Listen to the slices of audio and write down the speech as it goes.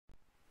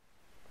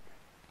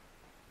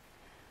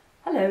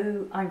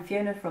Hello, I'm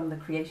Fiona from the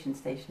Creation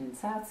Station in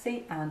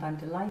Southsea, and I'm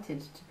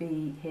delighted to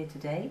be here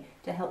today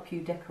to help you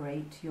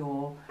decorate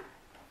your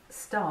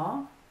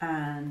star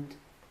and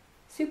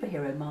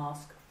superhero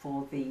mask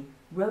for the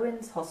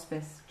Rowans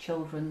Hospice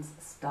Children's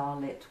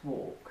Starlit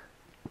Walk.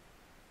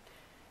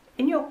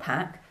 In your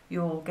pack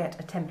you'll get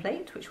a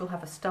template which will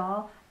have a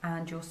star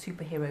and your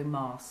superhero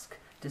mask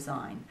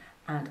design,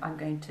 and I'm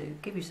going to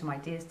give you some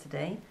ideas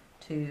today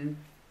to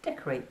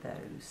decorate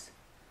those.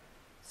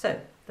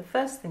 So the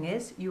first thing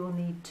is you will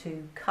need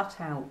to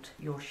cut out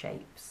your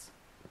shapes.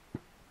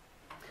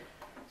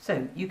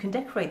 So you can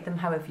decorate them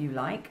however you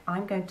like.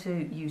 I'm going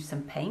to use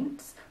some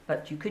paints,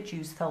 but you could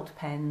use felt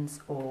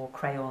pens or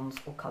crayons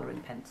or colouring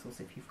pencils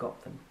if you've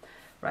got them.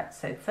 Right,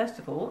 so first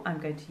of all I'm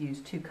going to use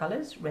two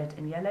colours, red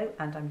and yellow,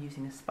 and I'm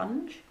using a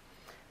sponge.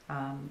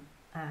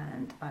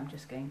 And I'm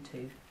just going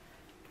to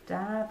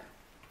dab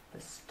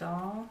the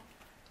star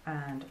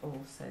and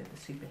also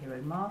the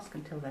superhero mask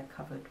until they're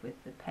covered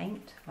with the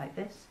paint like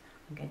this.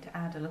 I'm going to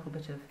add a little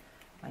bit of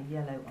my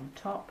yellow on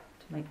top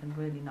to make them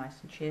really nice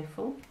and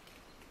cheerful.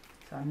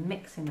 So I'm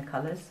mixing the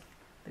colours.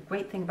 The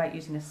great thing about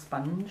using a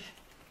sponge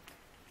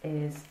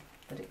is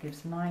that it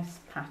gives nice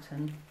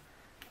pattern,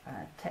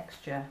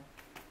 texture,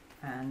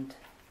 and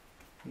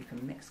you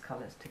can mix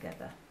colours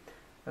together.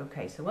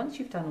 Okay, so once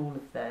you've done all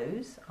of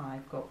those,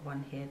 I've got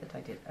one here that I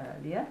did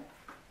earlier,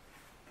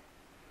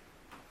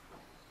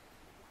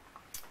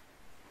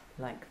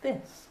 like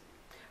this.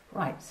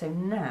 Right, so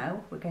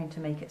now we're going to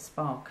make it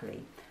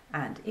sparkly,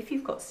 and if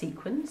you've got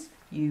sequins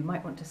you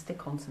might want to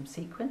stick on some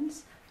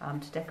sequins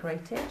to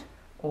decorate it,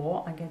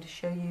 or I'm going to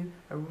show you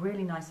a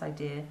really nice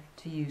idea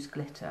to use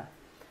glitter.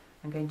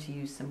 I'm going to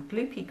use some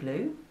gloopy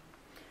glue,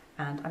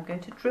 and I'm going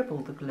to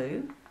dribble the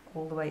glue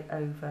all the way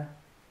over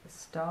the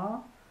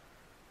star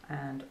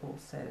and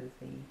also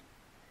the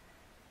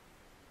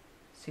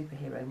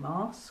superhero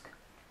mask.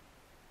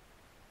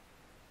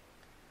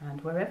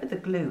 And wherever the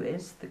glue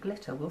is, the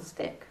glitter will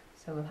stick.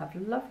 So we'll have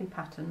lovely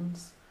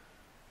patterns,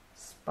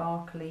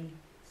 sparkly,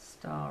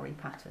 starry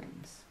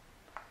patterns.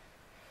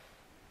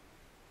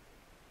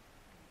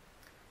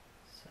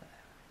 So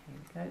here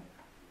we go.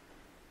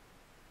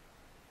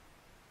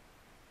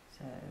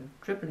 So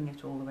dribbling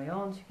it all the way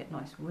on so you get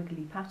nice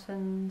wiggly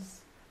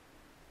patterns.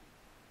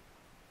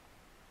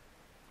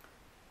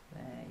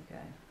 There you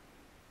go.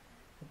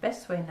 The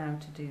best way now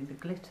to do the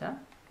glitter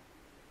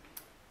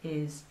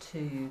is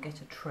to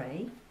get a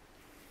tray,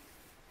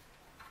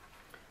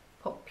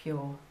 pop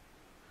your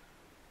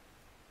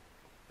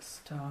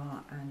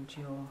star and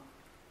your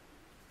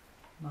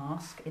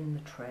mask in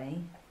the tray,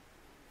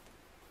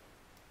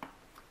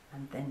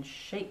 and then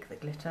shake the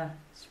glitter,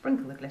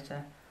 sprinkle the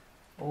glitter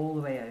all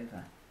the way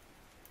over.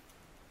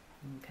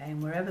 Okay,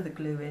 and wherever the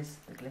glue is,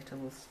 the glitter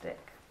will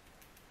stick.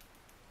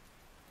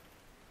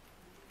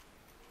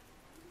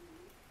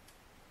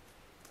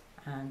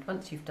 And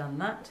once you've done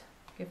that,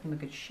 give them a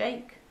good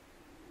shake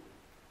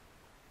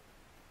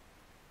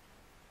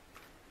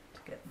to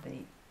get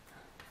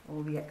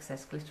all the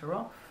excess glitter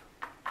off,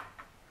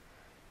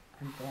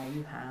 and there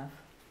you have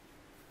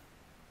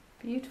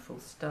a beautiful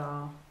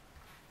star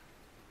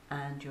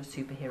and your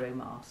superhero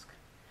mask.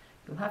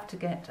 You'll have to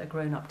get a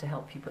grown-up to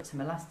help you put some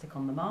elastic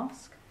on the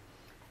mask,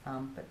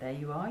 but there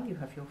you are, you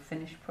have your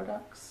finished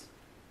products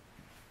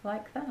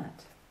like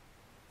that.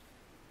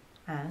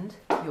 And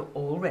you're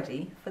all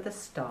ready for the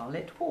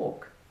Starlit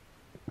Walk.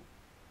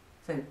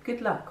 So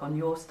good luck on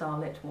your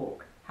Starlit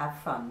Walk. Have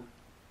fun.